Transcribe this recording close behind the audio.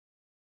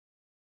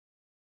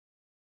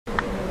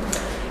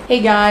Hey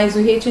guys,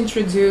 we're here to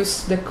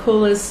introduce the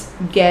coolest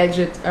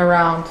gadget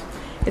around.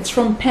 It's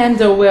from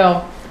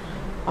PandaWheel.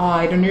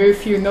 I don't know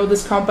if you know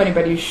this company,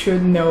 but you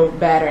should know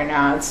better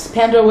now. It's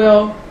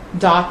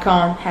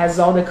pandawheel.com, has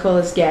all the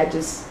coolest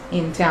gadgets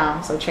in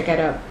town, so check it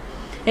out.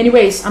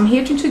 Anyways, I'm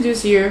here to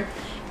introduce you.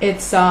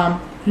 It's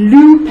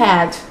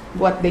NuPad,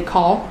 what they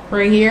call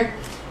right here,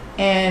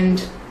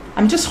 and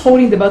I'm just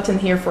holding the button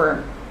here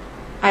for,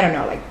 I don't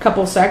know, like a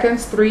couple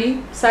seconds,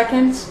 3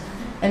 seconds,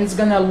 and it's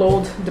gonna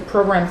load the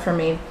program for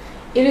me.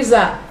 It is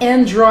a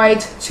Android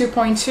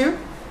 2.2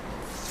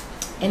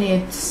 and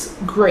it's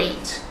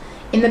great.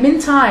 In the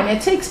meantime,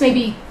 it takes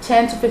maybe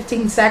 10 to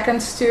 15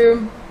 seconds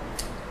to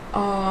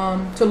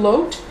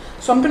load.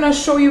 So I'm gonna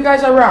show you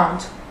guys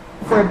around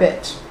for a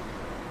bit.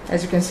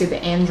 As you can see, the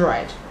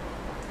Android.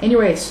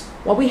 Anyways,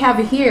 what we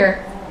have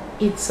here,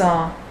 it's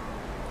a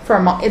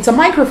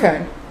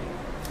microphone.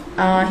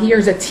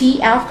 Here's a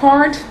TF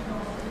card,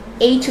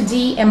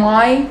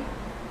 HDMI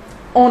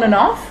on and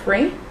off,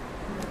 right?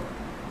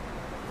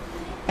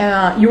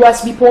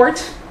 USB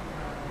port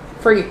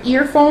for your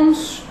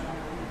earphones,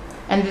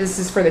 and this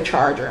is for the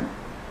charger.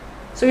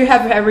 So you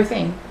have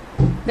everything.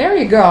 There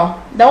you go.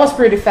 That was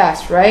pretty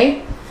fast,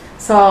 right?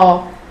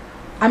 So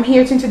I'm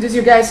here to introduce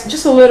you guys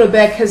just a little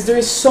bit because there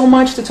is so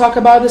much to talk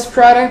about this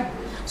product.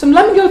 So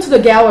let me go to the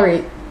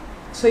gallery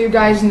so you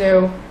guys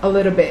know a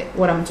little bit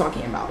what I'm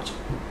talking about.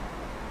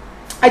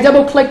 I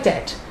double clicked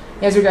it,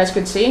 as you guys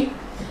could see,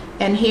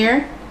 and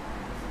here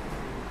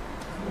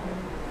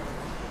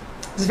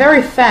it's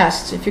very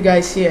fast if you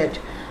guys see it.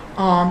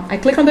 I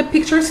click on the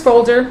pictures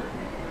folder.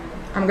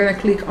 I'm gonna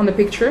click on the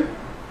picture.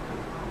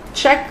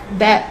 Check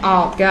that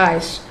out,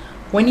 guys.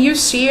 When you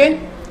see it,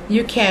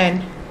 you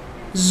can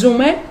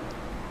zoom it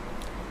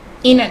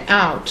in and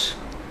out.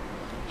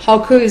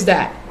 How cool is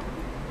that?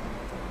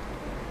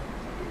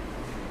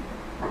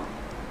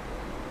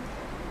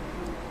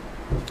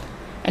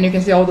 And you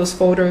can see all those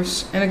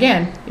photos, and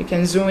again you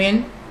can zoom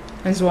in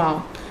as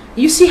well.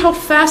 You see how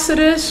fast it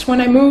is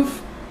when I move?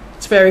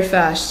 It's very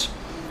fast.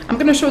 I'm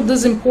gonna show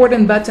this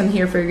important button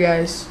here for you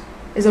guys.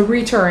 It's a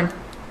return.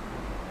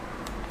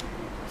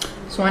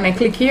 So when I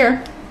click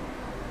here,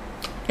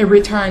 it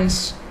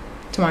returns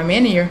to my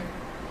menu.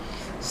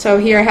 So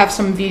here I have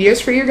some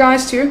videos for you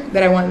guys too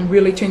that I want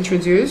really to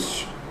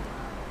introduce,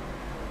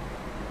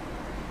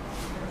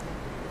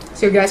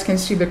 so you guys can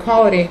see the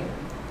quality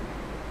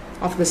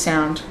of the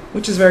sound,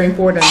 which is very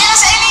important.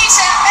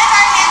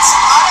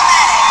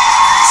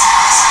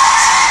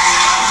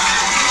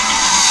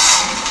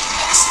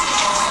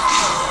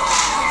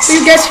 So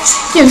you guys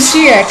can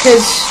see it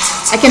because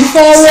I can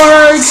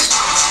forward,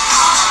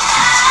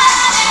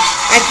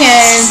 I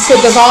can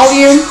put the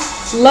volume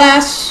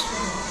less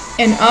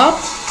and up.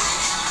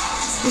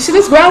 You see,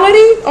 this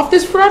quality of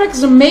this product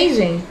is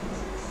amazing.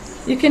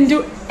 You can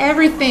do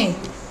everything.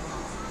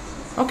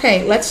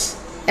 Okay, let's,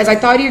 as I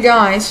taught you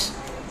guys,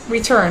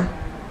 return.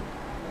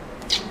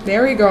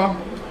 There we go.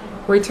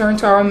 Return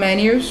to our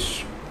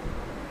menus.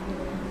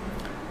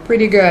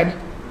 Pretty good.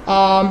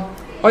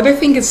 Other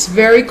thing is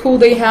very cool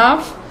they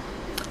have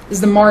is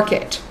the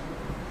market.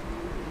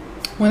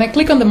 When I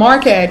click on the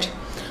market,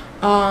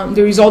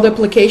 there is all the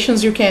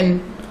applications you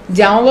can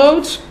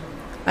download.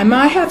 I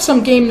might have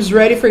some games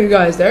ready for you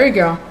guys. There you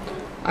go.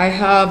 I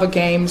have a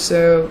game,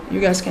 so you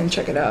guys can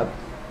check it out.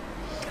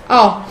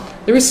 Oh,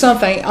 there is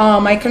something.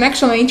 My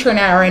connection on the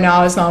internet right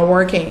now is not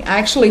working. I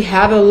actually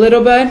have a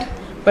little bit,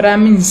 but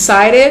I'm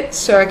inside it,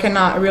 so I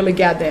cannot really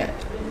get the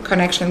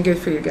connection good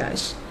for you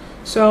guys.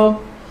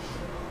 So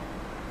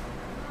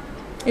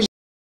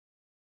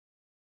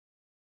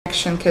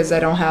because I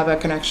don't have a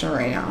connection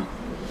right now.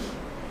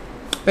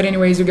 But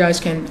anyways, you guys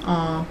can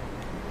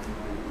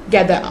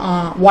get the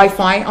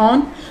Wi-Fi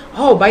on.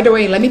 Oh, by the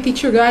way, let me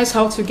teach you guys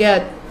how to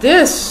get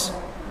this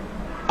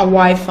a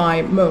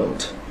Wi-Fi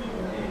mode.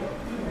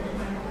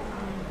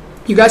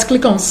 You guys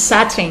click on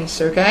settings,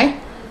 okay?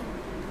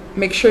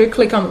 Make sure you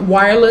click on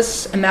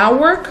wireless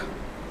network.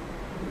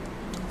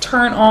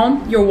 Turn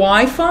on your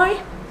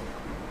Wi-Fi,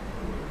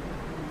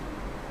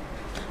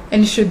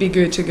 and you should be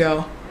good to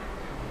go.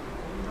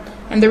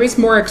 And there is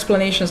more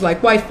explanations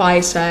like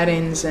Wi-Fi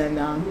settings, and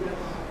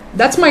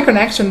that's my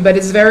connection, but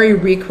it's very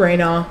weak right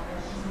now.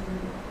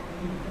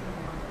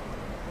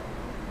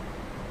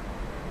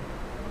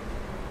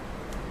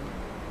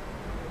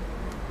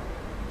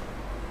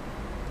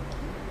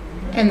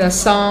 And the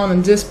sound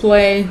and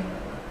display.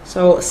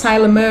 So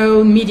silent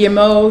mode, media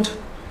mode,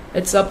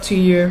 it's up to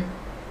you.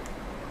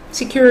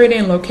 Security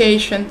and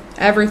location,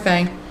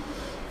 everything.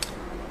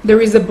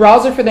 There is a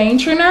browser for the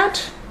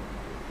internet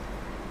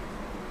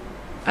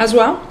as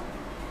well.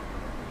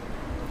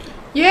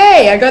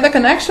 Yay, I got the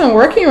connection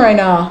working right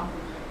now.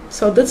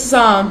 So this is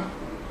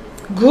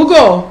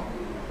Google.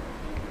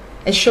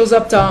 It shows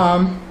up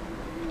the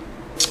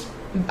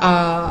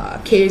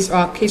case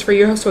for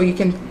you, so you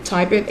can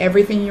type it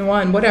everything you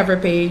want, whatever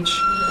page.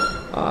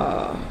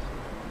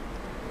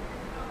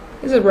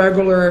 Is it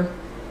regular?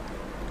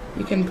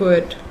 You can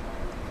put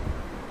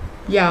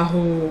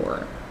Yahoo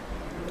or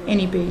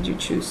any page you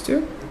choose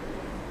to.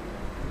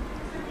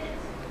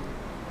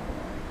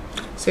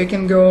 so you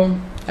can go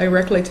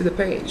directly to the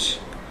page.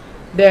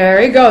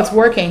 There you go, it's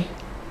working.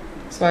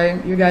 So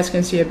you guys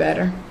can see it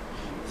better.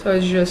 So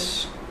it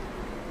just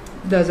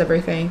does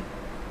everything.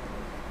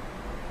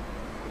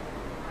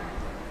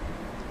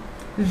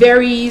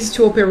 Very easy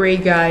to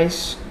operate,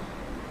 guys.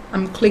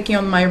 I'm clicking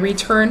on my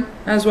return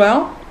as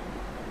well.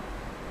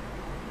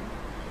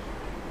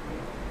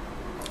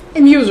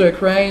 And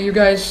music, right? You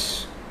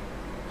guys,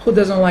 who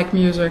doesn't like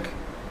music?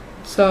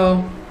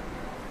 So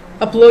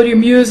upload your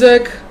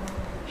music,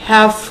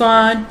 have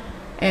fun,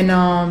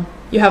 and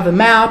you have a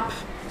map.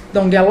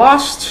 Don't get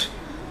lost.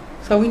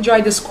 So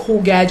enjoy this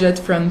cool gadget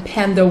from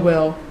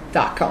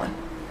pandawheel.com.